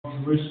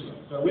Jerusalem.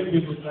 So when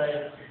people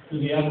say to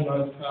the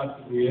uttermost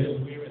parts of the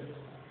earth, we're it.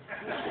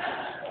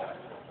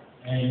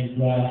 And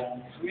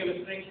we're going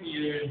to sing to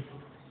you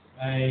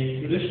a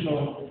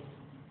traditional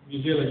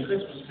New Zealand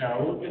Christmas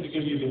carol. We're going to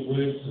give you the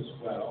words as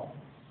well.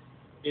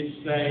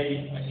 It's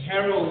a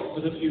carol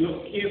that, if you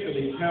look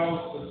carefully, tells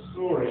the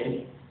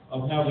story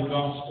of how the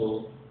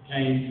gospel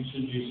came to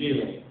New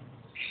Zealand.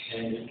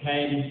 And it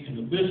came in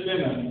the first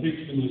sermon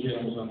preached in New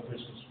Zealand was on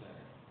Christmas Day.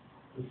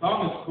 The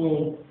song is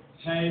called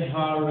Te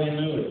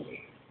Harenui,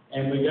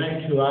 and we're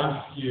going to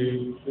ask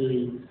you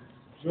to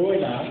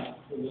join us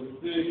for the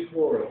third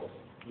chorus.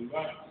 We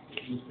won't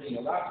sing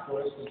the last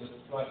chorus because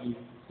it's slightly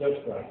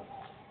different,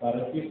 but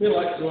if you feel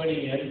like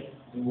joining in,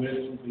 the words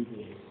will be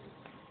there.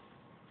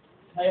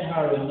 Te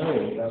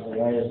Harenui, by the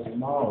way, is the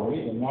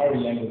Maori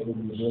language of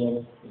New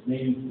Zealand. It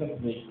means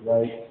simply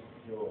great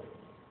joy.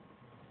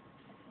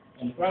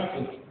 And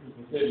Francis is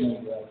the third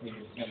member of our team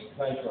who's going to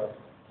play for us.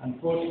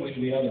 Unfortunately,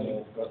 the other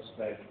members got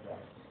stage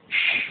fright.